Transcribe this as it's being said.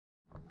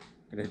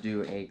I'm gonna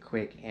do a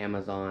quick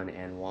Amazon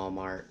and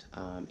Walmart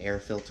air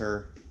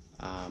filter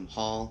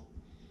haul.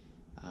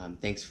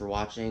 Thanks for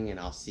watching, and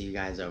I'll see you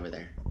guys over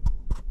there.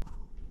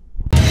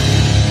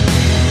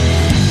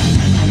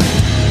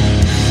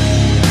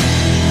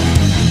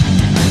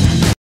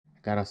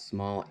 Got a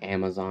small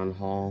Amazon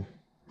haul.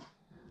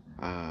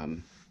 I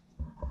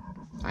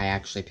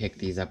actually picked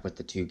these up with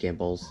the 2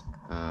 gimbals.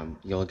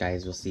 You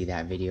guys will see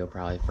that video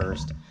probably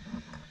first.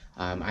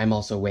 I'm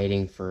also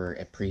waiting for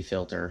a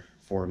pre-filter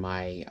for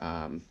my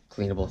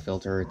cleanable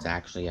filter. It's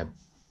actually a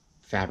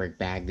fabric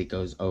bag that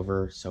goes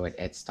over, so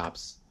it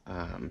stops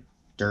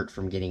dirt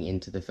from getting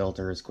into the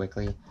filter as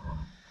quickly.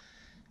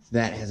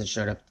 That hasn't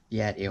showed up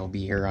yet. It'll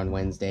be here on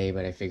Wednesday,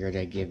 but I figured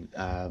I'd give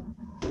a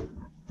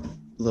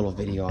little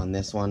video on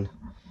this one.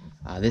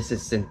 This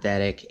is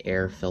synthetic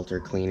air filter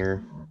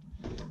cleaner,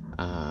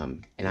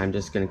 and I'm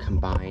just going to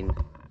combine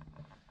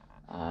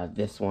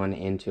this one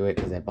into it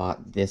because I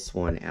bought this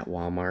one at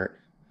Walmart.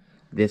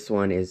 This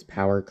one is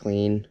Power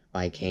Clean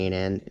by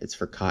K&N. It's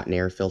for cotton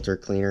air filter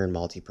cleaner and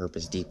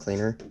multi-purpose deep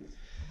cleaner.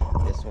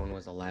 This one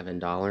was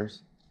 $11.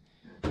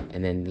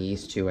 And then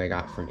these two I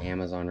got from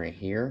Amazon right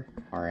here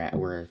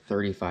were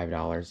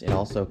 $35. It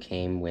also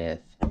came with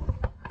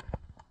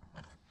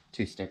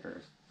 2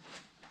 stickers.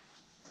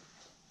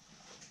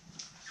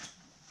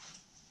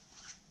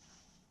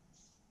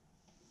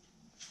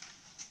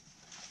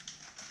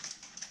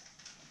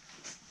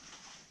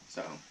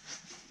 So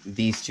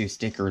these 2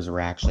 stickers were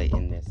actually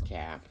in this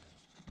cap.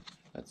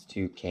 That's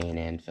 2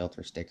 K&N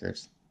filter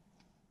stickers.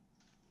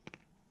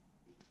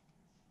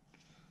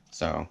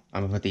 So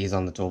I'm gonna put these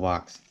on the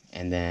toolbox,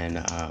 and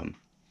then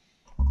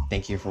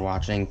thank you for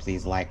watching.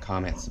 Please like,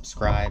 comment,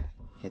 subscribe,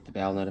 hit the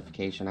bell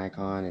notification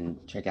icon,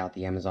 and check out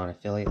the Amazon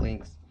affiliate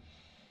links.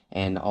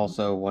 And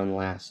also, one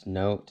last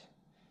note,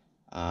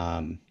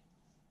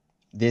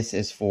 this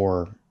is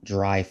for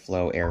dry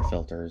flow air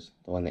filters,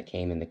 the one that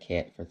came in the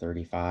kit for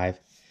 $35.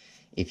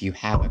 If you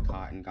have a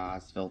cotton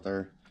gauze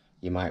filter,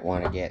 you might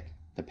want to get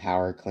the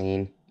Power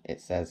Clean. It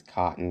says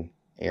cotton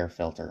air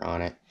filter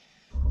on it.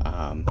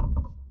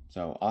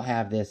 So I'll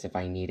have this if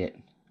I need it.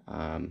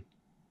 All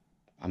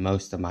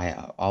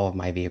of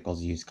my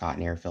vehicles use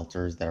cotton air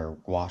filters that are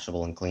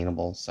washable and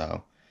cleanable.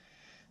 So,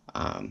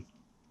 I'll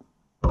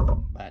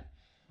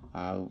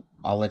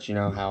let you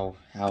know how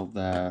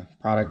the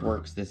product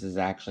works. This is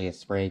actually a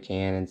spray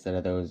can instead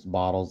of those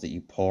bottles that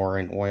you pour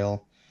in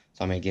oil.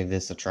 So I'm gonna give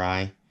this a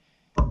try.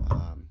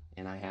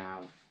 And I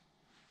have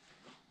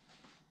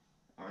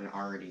an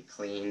already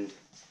cleaned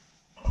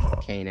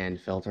K&N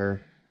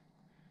filter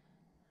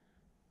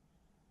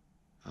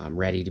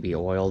ready to be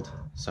oiled.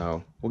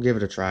 So we'll give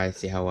it a try,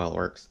 see how well it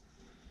works.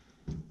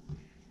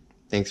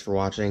 Thanks for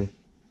watching.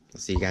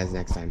 I'll see you guys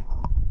next time.